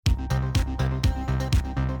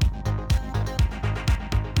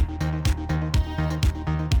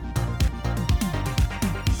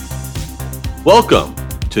Welcome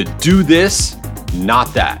to Do This,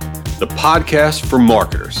 Not That, the podcast for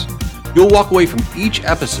marketers. You'll walk away from each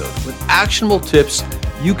episode with actionable tips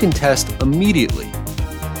you can test immediately.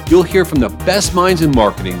 You'll hear from the best minds in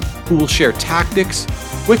marketing who will share tactics,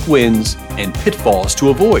 quick wins, and pitfalls to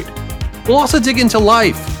avoid. We'll also dig into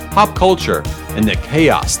life, pop culture, and the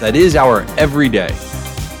chaos that is our everyday.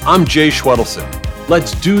 I'm Jay Schwedelson.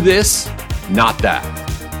 Let's do this, not that.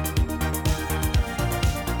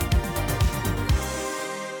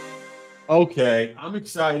 Okay, I'm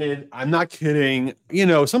excited. I'm not kidding. You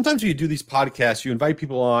know, sometimes when you do these podcasts, you invite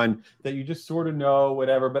people on that you just sort of know,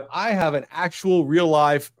 whatever. But I have an actual real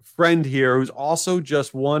life friend here who's also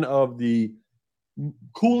just one of the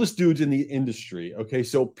coolest dudes in the industry. Okay,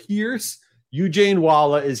 so Pierce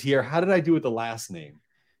Ujjainwalla is here. How did I do with the last name?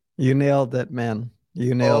 You nailed it, man.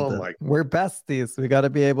 You nailed it. We're besties. We got to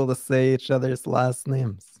be able to say each other's last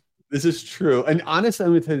names. This is true. And honestly,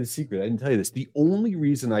 I'm going to tell you the secret. I didn't tell you this. The only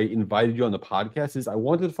reason I invited you on the podcast is I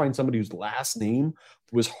wanted to find somebody whose last name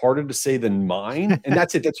was harder to say than mine. And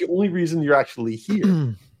that's it. That's the only reason you're actually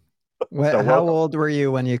here. How old were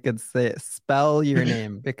you when you could spell your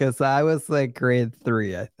name? Because I was like grade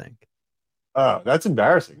 3, I think. Oh, that's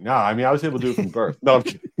embarrassing. No, I mean, I was able to do it from birth. No, I'm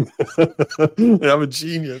kidding. I'm a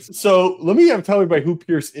genius. So let me tell everybody who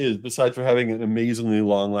Pierce is, besides for having an amazingly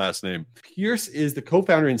long last name. Pierce is the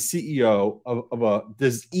co-founder and CEO of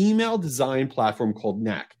this email design platform called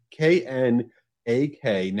Knak,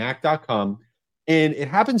 K-N-A-K, Knak.com. And it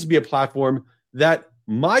happens to be a platform that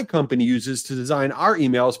my company uses to design our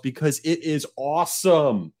emails because it is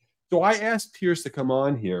awesome. So I asked Pierce to come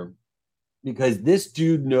on here because this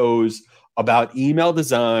dude knows about email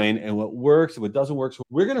design and what works and what doesn't work. So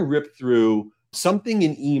we're going to rip through something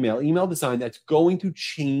in email design that's going to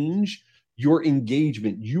change your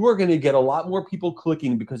engagement. You are going to get a lot more people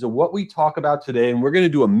clicking because of what we talk about today. And we're going to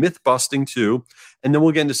do a myth busting too. And then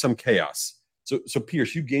we'll get into some chaos. So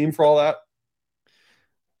Pierce, you game for all that?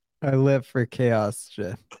 I live for chaos,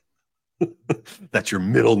 Jeff. That's your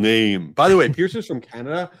middle name. By the way, Pierce is from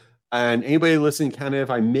Canada. And anybody listening in Canada, if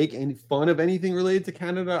I make any fun of anything related to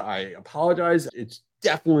Canada, I apologize. It's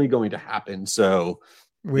definitely going to happen. So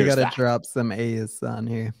we got to drop some A's on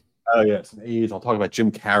here. Oh, yeah, some A's. I'll talk about Jim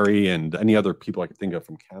Carrey and any other people I can think of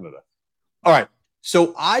from Canada. All right.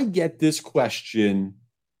 So I get this question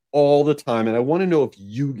all the time, and I want to know if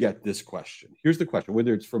you get this question. Here's the question,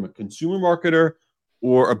 whether it's from a consumer marketer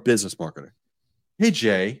or a business marketer. Hey,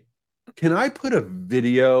 Jay, can I put a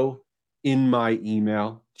video in my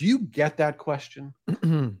email? Do you get that question?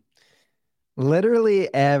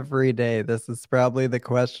 Literally every day. This is probably the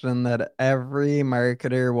question that every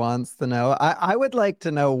marketer wants to know. I would like to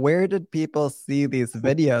know, where did people see these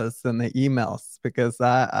videos in the emails? Because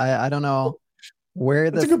I don't know where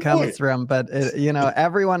this comes from, but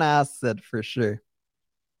everyone asks it for sure.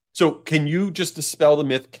 So can you just dispel the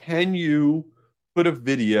myth? Can you put a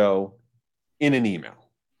video in an email?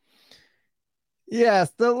 Yeah,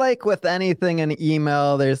 so like with anything in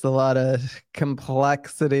email, there's a lot of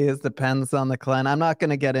complexities, depends on the client. I'm not going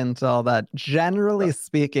to get into all that. Generally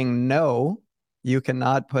speaking, no, you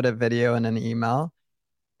cannot put a video in an email.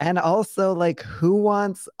 And also, like, who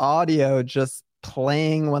wants audio just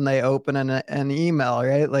playing when they open an email,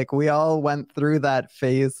 right? Like, we all went through that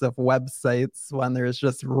phase of websites when there's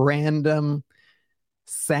just random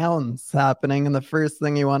sounds happening, and the first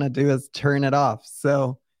thing you want to do is turn it off.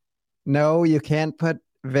 So no, you can't put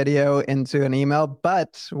video into an email,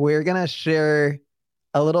 but we're going to share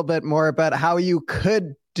a little bit more about how you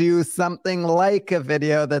could do something like a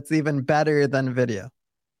video that's even better than video.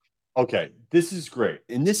 Okay, this is great.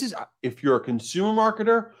 And this is if you're a consumer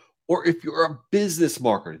marketer or if you're a business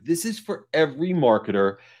marketer. This is for every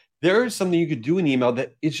marketer. There is something you could do in email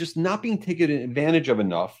that is just not being taken advantage of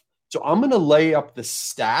enough. So I'm going to lay up the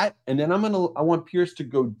stat, and then I want Pierce to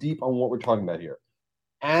go deep on what we're talking about here.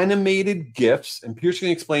 Animated GIFs, and Pierce can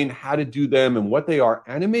explain how to do them and what they are.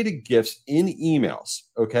 Animated GIFs in emails,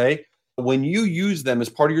 okay? When you use them as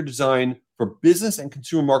part of your design for business and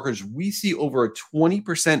consumer marketers, we see over a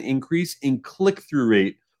 20% increase in click-through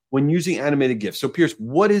rate when using animated GIFs. So Pierce,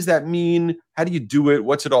 what does that mean? How do you do it?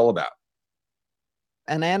 What's it all about?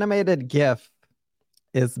 An animated GIF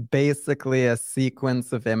is basically a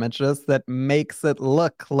sequence of images that makes it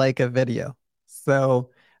look like a video.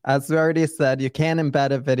 So as we already said, you can embed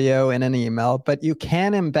a video in an email, but you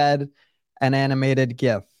can embed an animated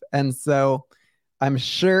GIF. And so I'm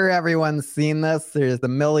sure everyone's seen this. There's a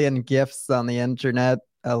million GIFs on the internet.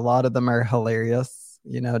 A lot of them are hilarious.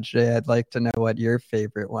 Jay, I'd like to know what your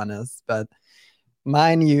favorite one is, but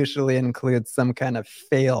mine usually includes some kind of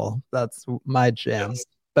fail. That's my jam. Yes.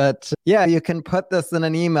 But yeah, you can put this in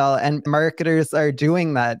an email, and marketers are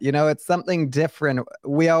doing that. It's something different.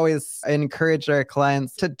 We always encourage our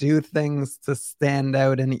clients to do things to stand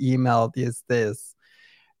out in email these days.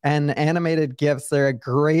 And animated GIFs are a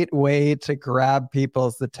great way to grab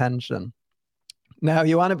people's attention. Now,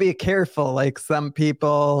 you want to be careful. Like, some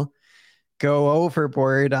people go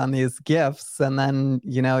overboard on these GIFs, and then,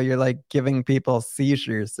 you're like giving people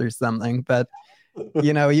seizures or something. But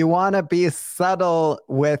you want to be subtle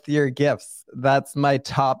with your GIFs. That's my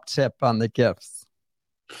top tip on the GIFs.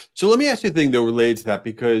 So let me ask you a thing that relates to that,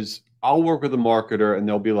 because I'll work with a marketer and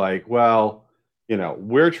they'll be like, well,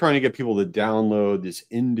 we're trying to get people to download this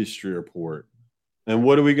industry report. And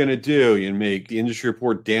what are we going to do? You make the industry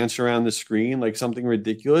report dance around the screen like something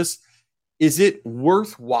ridiculous? Is it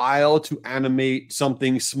worthwhile to animate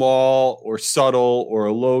something small or subtle or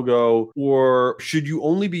a logo? Or should you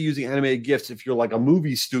only be using animated GIFs if you're like a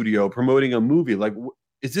movie studio promoting a movie? Like,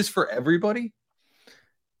 is this for everybody?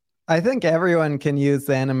 I think everyone can use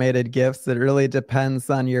animated GIFs. It really depends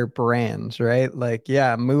on your brand, right? Like,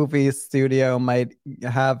 yeah, movie studio might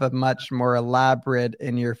have a much more elaborate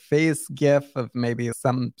in your face GIF of maybe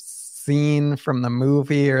some scene from the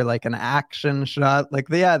movie or like an action shot. Like,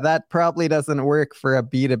 yeah, that probably doesn't work for a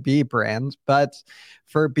B2B brand, but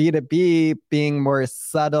for B2B, being more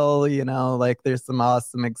subtle, like there's some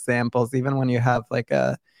awesome examples. Even when you have like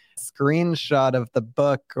a screenshot of the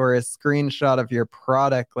book or a screenshot of your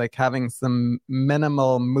product, like having some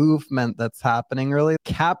minimal movement that's happening really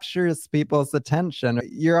captures people's attention.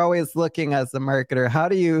 You're always looking as a marketer, how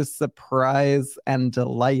do you surprise and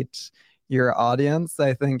delight your audience?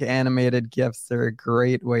 I think animated GIFs are a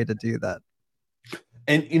great way to do that.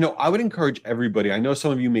 And, I would encourage everybody. I know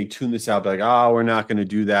some of you may tune this out, like, oh, we're not going to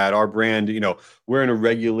do that. Our brand, we're in a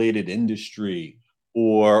regulated industry,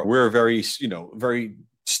 or we're a very, very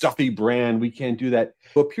stuffy brand. We can't do that.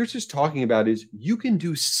 What Pierce is talking about is you can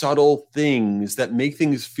do subtle things that make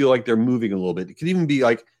things feel like they're moving a little bit. It could even be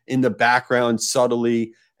like in the background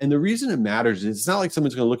subtly. And the reason it matters is it's not like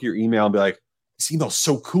someone's going to look at your email and be like, this email's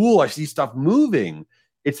so cool, I see stuff moving.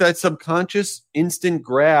 It's that subconscious instant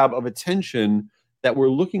grab of attention that we're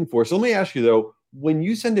looking for. So let me ask you though, when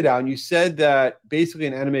you send it out and you said that basically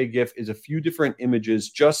an animated GIF is a few different images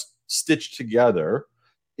just stitched together,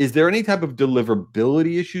 is there any type of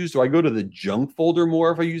deliverability issues? Do I go to the junk folder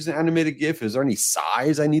more if I use an animated GIF? Is there any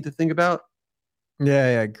size I need to think about?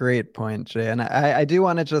 Yeah, great point, Jay. And I do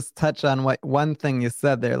want to just touch on one thing you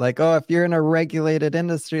said there. Like, oh, if you're in a regulated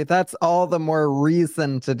industry, that's all the more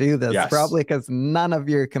reason to do this. Yes. Probably because none of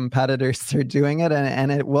your competitors are doing it,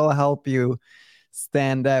 and it will help you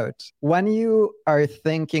stand out. When you are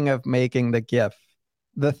thinking of making the GIF,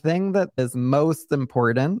 the thing that is most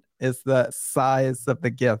important is the size of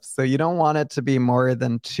the GIF. So you don't want it to be more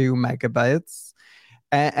than 2 megabytes.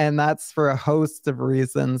 And that's for a host of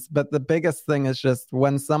reasons. But the biggest thing is just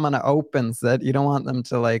when someone opens it, you don't want them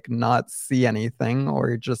to like not see anything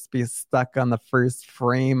or just be stuck on the first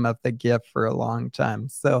frame of the GIF for a long time.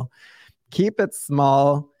 So keep it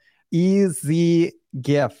small. EasyGIF.com.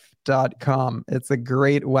 It's a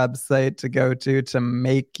great website to go to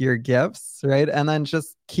make your GIFs, right? And then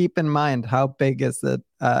just keep in mind, how big is it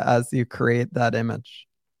as you create that image?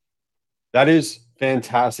 That is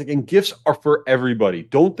fantastic. And GIFs are for everybody.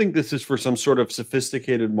 Don't think this is for some sort of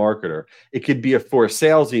sophisticated marketer. It could be for a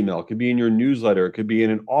sales email. It could be in your newsletter. It could be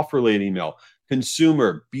in an offer late email.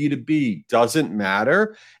 Consumer, B2B, doesn't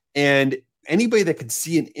matter. And anybody that can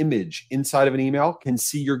see an image inside of an email can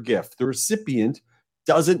see your GIF. The recipient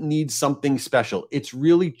doesn't need something special. It's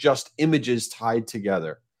really just images tied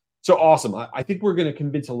together. So awesome. I think we're going to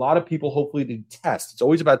convince a lot of people, hopefully, to test. It's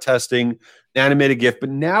always about testing an animated GIF.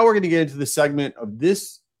 But now we're going to get into the segment of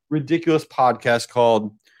this ridiculous podcast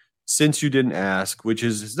called Since You Didn't Ask, which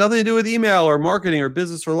has nothing to do with email or marketing or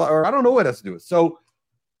business or I don't know what it has to do with. So,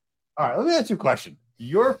 all right, let me ask you a question.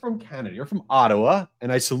 You're from Canada. You're from Ottawa,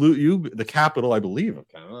 and I salute you, the capital, I believe, of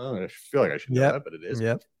Canada. I feel like I should know that, but it is.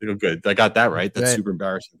 Yep. Good. I got that right. That's right. Super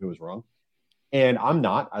embarrassing if it was wrong. And I'm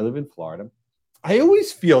not. I live in Florida. I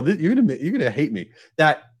always feel that you're gonna hate me,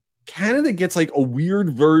 that Canada gets like a weird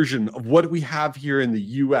version of what we have here in the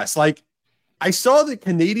US. Like, I saw the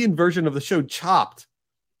Canadian version of the show Chopped,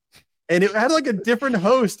 and it had like a different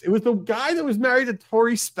host. It was the guy that was married to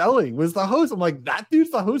Tori Spelling was the host. I'm like, that dude's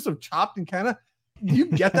the host of Chopped in Canada. Do you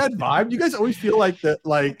get that vibe? Do you guys always feel like that?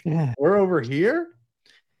 Like, we're over here?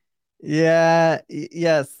 Yeah,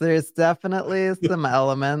 yes, there's definitely some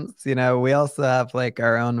elements. We also have like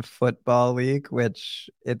our own football league, which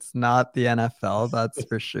it's not the NFL, that's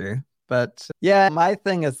for sure. But yeah, my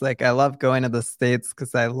thing is like, I love going to the States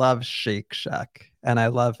because I love Shake Shack and I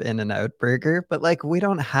love In-N-Out Burger. But like, we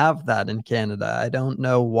don't have that in Canada. I don't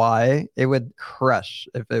know why. It would crush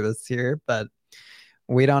if it was here, but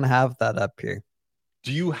we don't have that up here.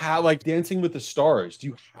 Do you have like Dancing with the Stars? Do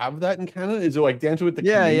you have that in Canada? Is it like Dancing with the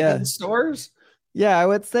Yeah, Canadian Stars? Yeah, I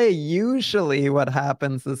would say usually what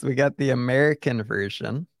happens is we get the American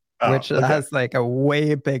version, which has like a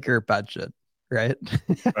way bigger budget, right?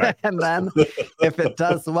 Right. And then if it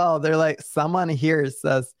does well, they're like, someone here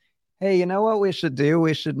says, hey, you know what we should do?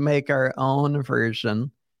 We should make our own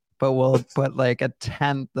version, but we'll put like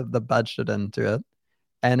 1/10 of the budget into it.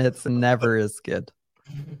 And it's never as good.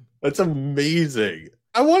 That's amazing.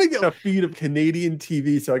 I want to get a feed of Canadian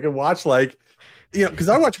TV so I can watch like, because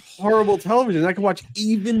I watch horrible television. I can watch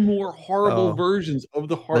even more horrible versions of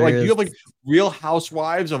the horror. Like, do you have like Real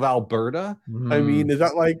Housewives of Alberta? I mean, is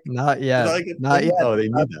that like not yet? Not yet. Oh, they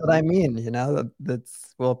need That's that. what I mean.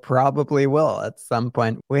 That's we'll probably will at some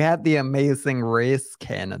point. We had the Amazing Race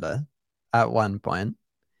Canada at one point.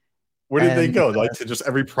 Where did they go? Like to just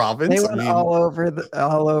every province? They went all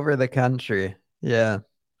over the country. Yeah.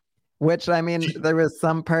 Which, I mean, there was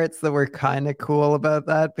some parts that were kind of cool about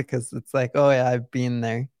that because it's like, oh yeah, I've been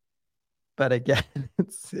there. But again,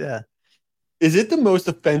 it's Is it the most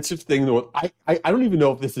offensive thing? I don't even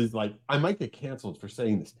know if this is like, I might get canceled for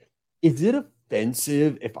saying this. Is it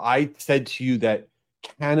offensive if I said to you that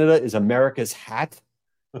Canada is America's hat?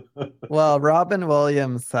 Well, Robin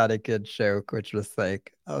Williams had a good joke, which was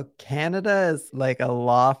like, oh, Canada is like a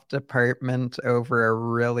loft apartment over a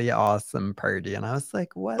really awesome party. And I was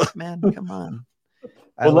like, what, man? Come on.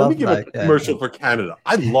 Well, let me give a commercial for Canada.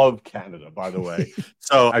 I love Canada, by the way.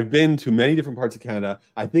 So I've been to many different parts of Canada.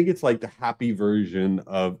 I think it's like the happy version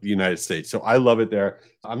of the United States. So I love it there.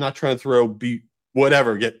 I'm not trying to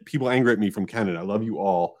get people angry at me from Canada. I love you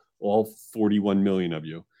all 41 million of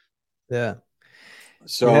you. Yeah.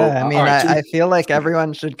 So yeah, I mean, I feel like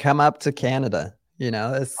everyone should come up to Canada,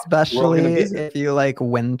 especially if you like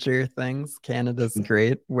winter things. Canada's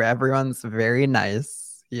great, where everyone's very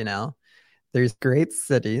nice, There's great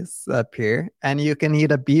cities up here, and you can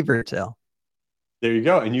eat a beaver tail. There you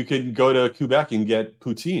go. And you can go to Quebec and get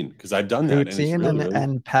poutine, because I've done that. Poutine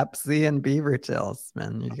and Pepsi and beaver tails,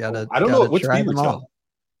 man. You gotta I don't know what's beaver tail.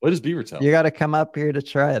 What is beaver tail? You got to come up here to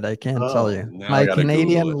try it. I can't tell you. My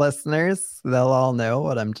Canadian listeners, they'll all know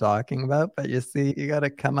what I'm talking about. But you see, you got to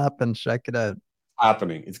come up and check it out.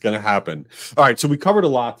 Happening. It's going to happen. All right. So we covered a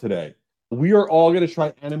lot today. We are all going to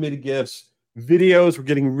try animated GIFs, videos. We're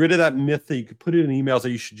getting rid of that myth that you could put it in emails that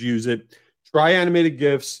you should use it. Try animated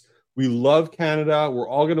GIFs. We love Canada. We're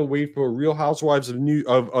all going to wait for Real Housewives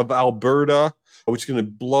of Alberta, which is going to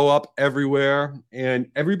blow up everywhere. And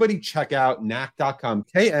everybody check out knak.com,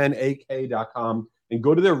 Knak.com, and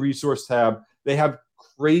go to their resource tab. They have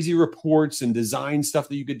crazy reports and design stuff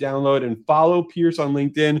that you could download, and follow Pierce on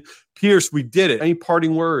LinkedIn. Pierce, we did it. Any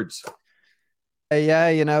parting words? Yeah,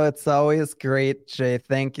 it's always great, Jay.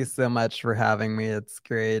 Thank you so much for having me. It's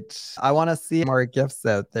great. I want to see more GIFs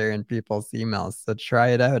out there in people's emails. So try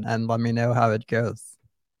it out and let me know how it goes.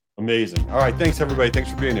 Amazing. All right. Thanks, everybody.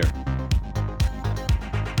 Thanks for being here.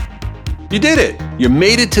 You did it. You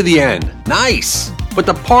made it to the end. Nice. But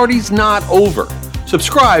the party's not over.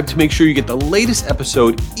 Subscribe to make sure you get the latest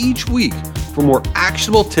episode each week for more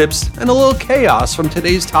actionable tips and a little chaos from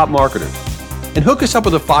today's top marketers. And hook us up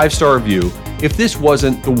with a 5-star review if this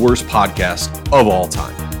wasn't the worst podcast of all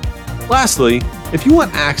time. Lastly, if you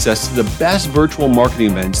want access to the best virtual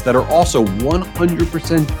marketing events that are also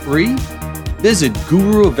 100% free, visit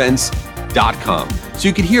guruevents.com so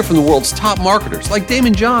you can hear from the world's top marketers like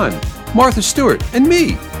Damon John, Martha Stewart, and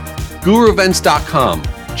me. guruevents.com.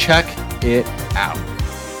 Check it out.